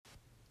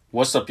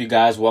What's up, you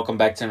guys? Welcome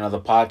back to another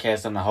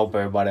podcast, and I hope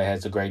everybody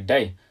has a great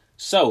day.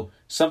 So,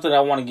 something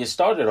I want to get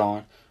started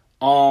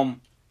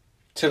on.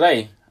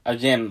 Today,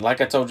 again,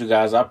 like I told you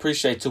guys, I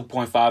appreciate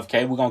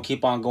 2.5K. We're gonna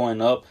keep on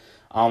going up.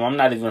 I'm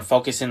not even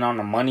focusing on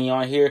the money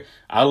on here.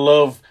 I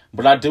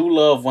do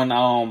love when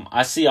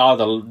I see all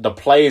the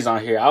plays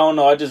on here. I don't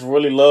know, I just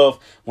really love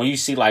when you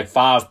see like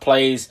 5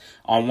 plays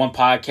on one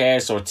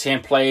podcast or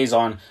 10 plays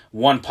on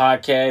one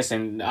podcast,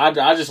 and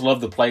I just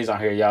love the plays on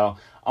here, y'all.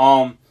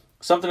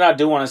 Something I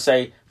do want to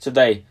say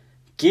today,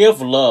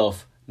 give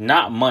love,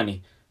 not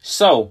money.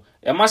 So,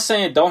 am I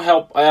saying don't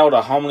help out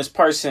a homeless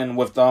person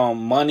with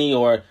money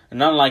or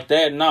nothing like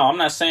that? No, I'm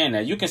not saying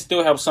that. You can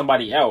still help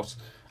somebody else.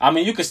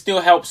 You can still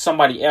help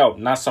somebody out,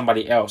 not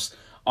somebody else.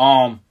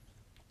 But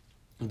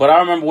I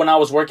remember when I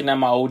was working at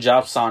my old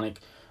job, Sonic,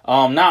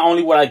 not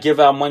only would I give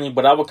out money,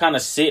 but I would kind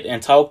of sit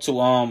and talk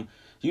to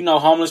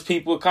homeless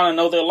people, kind of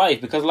know their life.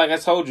 Because like I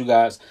told you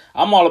guys,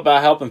 I'm all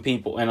about helping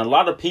people. And a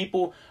lot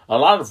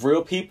of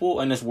real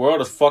people in this world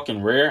is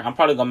fucking rare. I'm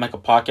probably going to make a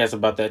podcast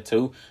about that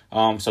too.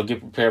 So get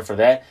prepared for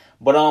that.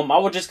 But I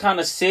would just kind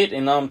of sit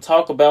and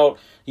talk about,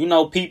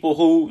 people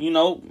who,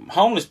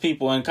 homeless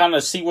people, and kind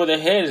of see where their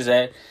head is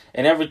at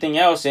and everything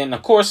else. And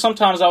of course,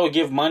 sometimes I would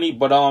give money,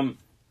 but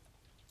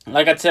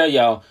like I tell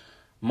y'all,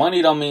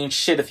 money don't mean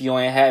shit if you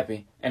ain't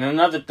happy. And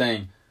another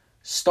thing,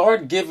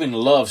 start giving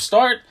love.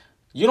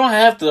 You don't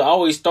have to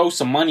always throw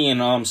some money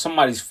in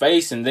somebody's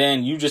face and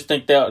then you just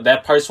think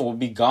that person will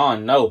be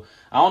gone. No.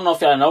 I don't know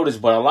if y'all know this,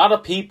 but a lot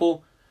of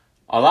people,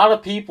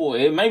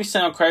 it may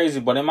sound crazy,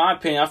 but in my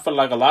opinion, I feel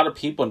like a lot of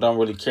people don't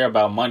really care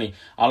about money.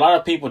 A lot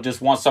of people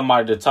just want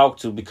somebody to talk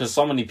to because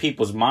so many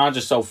people's minds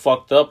are so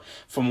fucked up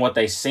from what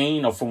they've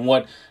seen or from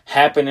what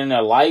happened in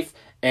their life.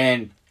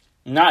 And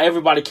not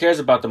everybody cares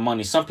about the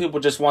money. Some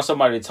people just want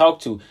somebody to talk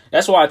to.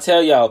 That's why I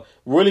tell y'all,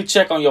 really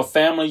check on your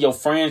family, your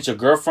friends, your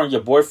girlfriend,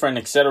 your boyfriend,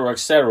 etc.,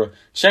 etc.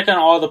 Check on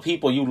all the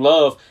people you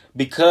love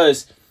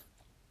because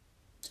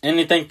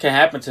anything can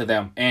happen to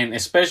them. And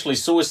especially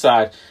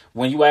suicide.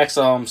 When you ask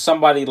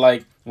somebody,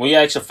 like, when you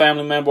ask your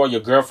family member or your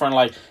girlfriend,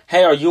 like,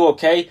 hey, are you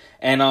okay?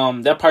 And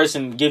that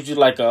person gives you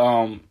like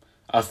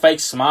a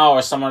fake smile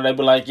or something. They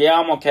be like, yeah,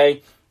 I'm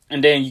okay.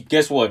 And then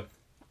guess what?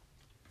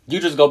 You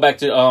just go back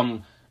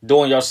to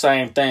doing your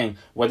same thing,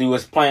 whether you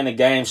was playing the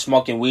game,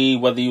 smoking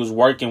weed, whether you was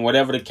working,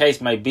 whatever the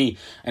case may be.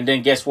 And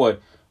then guess what?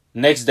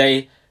 Next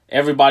day,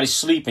 everybody's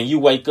sleeping. You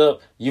wake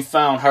up, you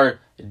found her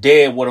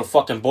dead with a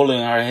fucking bullet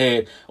in her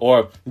head,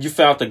 or you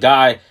found the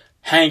guy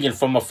hanging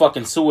from a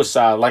fucking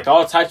suicide. Like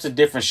all types of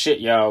different shit,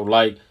 y'all.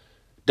 Like,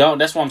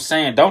 that's what I'm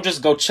saying. Don't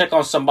just go check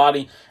on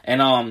somebody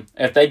and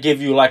if they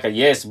give you like a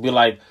yes, be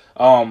like,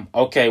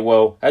 okay,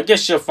 well, I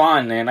guess you're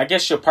fine then. I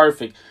guess you're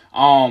perfect.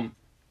 Then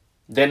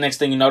next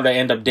thing you know, they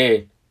end up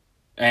dead.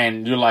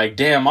 And you're like,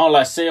 damn, all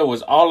I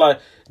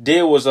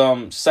did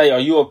was say, are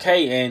you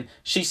okay? And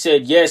she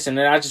said yes, and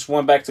then I just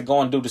went back to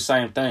go and do the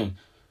same thing.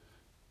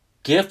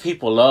 Give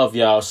people love,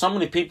 y'all. So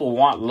many people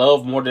want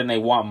love more than they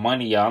want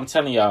money, y'all. I'm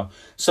telling y'all,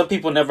 some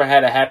people never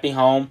had a happy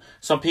home.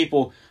 Some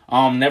people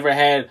never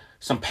had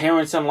some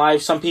parents in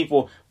life. Some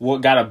people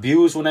got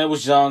abused when they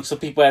was young. Some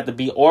people had to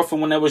be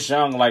orphaned when they was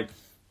young. Like,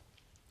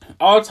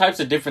 all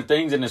types of different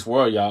things in this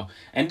world, y'all.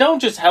 And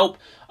don't just help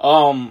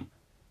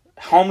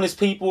homeless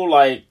people,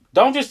 like,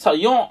 don't just talk.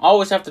 You don't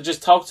always have to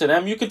just talk to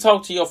them. You can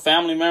talk to your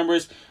family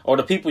members or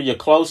the people you're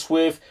close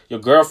with, your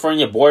girlfriend,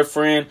 your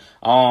boyfriend,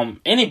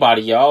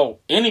 anybody,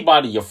 y'all.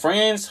 Anybody, your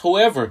friends,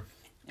 whoever.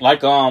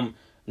 Like,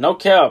 no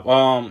cap.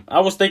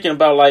 I was thinking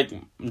about, like,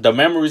 the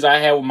memories I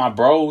had with my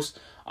bros,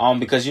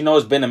 because,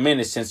 it's been a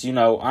minute since,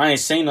 I ain't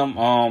seen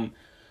them.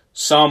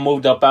 Some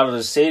moved up out of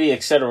the city,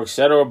 etc.,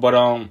 etc.,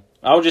 but,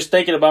 I was just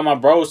thinking about my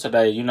bros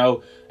today,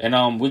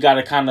 and we got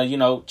to kind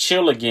of,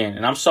 chill again.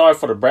 And I'm sorry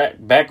for the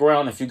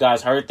background if you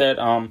guys heard that,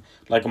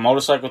 like a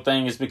motorcycle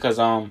thing. It's because,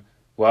 it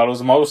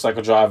was a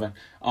motorcycle driving.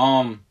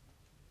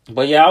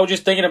 But yeah, I was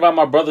just thinking about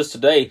my brothers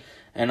today,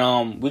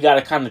 and we got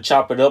to kind of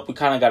chop it up. We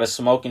kind of got to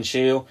smoke and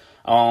chill.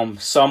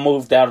 Some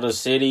moved out of the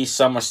city,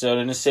 some are still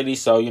in the city,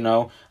 so, I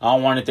don't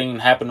want anything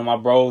to happen to my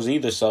bros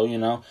either, so,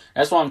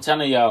 that's why I'm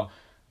telling y'all,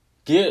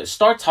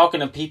 start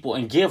talking to people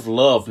and give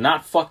love,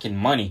 not fucking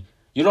money.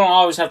 You don't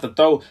always have to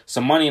throw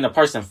some money in a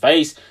person's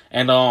face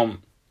and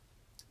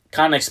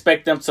kind of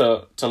expect them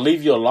to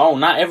leave you alone.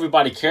 Not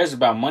everybody cares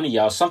about money,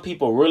 y'all. Some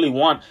people really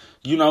want,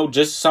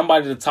 just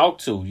somebody to talk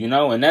to,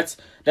 and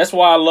that's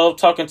why I love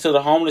talking to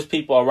the homeless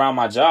people around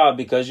my job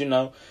because,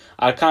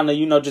 I kind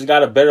of, just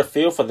got a better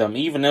feel for them.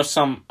 Even if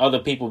some other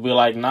people be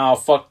like, nah,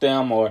 fuck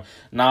them, or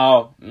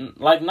nah,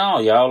 like, nah,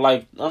 y'all.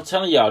 Like, I'm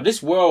telling y'all,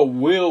 this world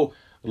will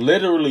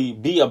literally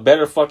be a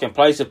better fucking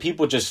place if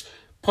people just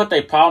put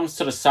their problems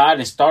to the side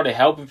and started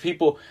helping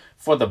people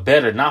for the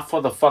better, not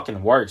for the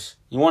fucking worse.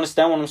 You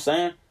understand what I'm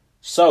saying?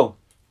 So,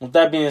 with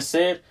that being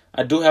said,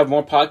 I do have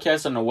more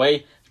podcasts on the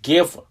way.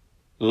 Give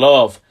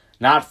love,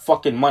 not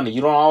fucking money.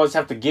 You don't always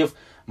have to give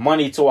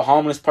money to a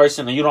homeless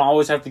person, and you don't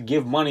always have to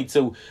give money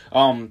to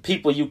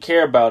people you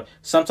care about.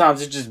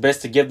 Sometimes it's just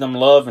best to give them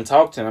love and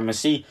talk to them and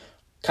see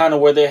kind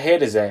of where their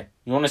head is at.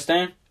 You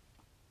understand?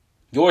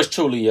 Yours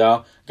truly,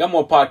 y'all. Got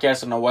more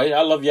podcasts on the way.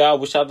 I love y'all.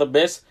 Wish y'all the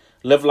best.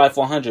 Live Life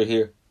 100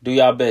 here. Do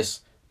y'all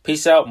best.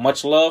 Peace out.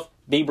 Much love.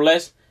 Be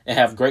blessed. And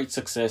have great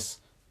success.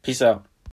 Peace out.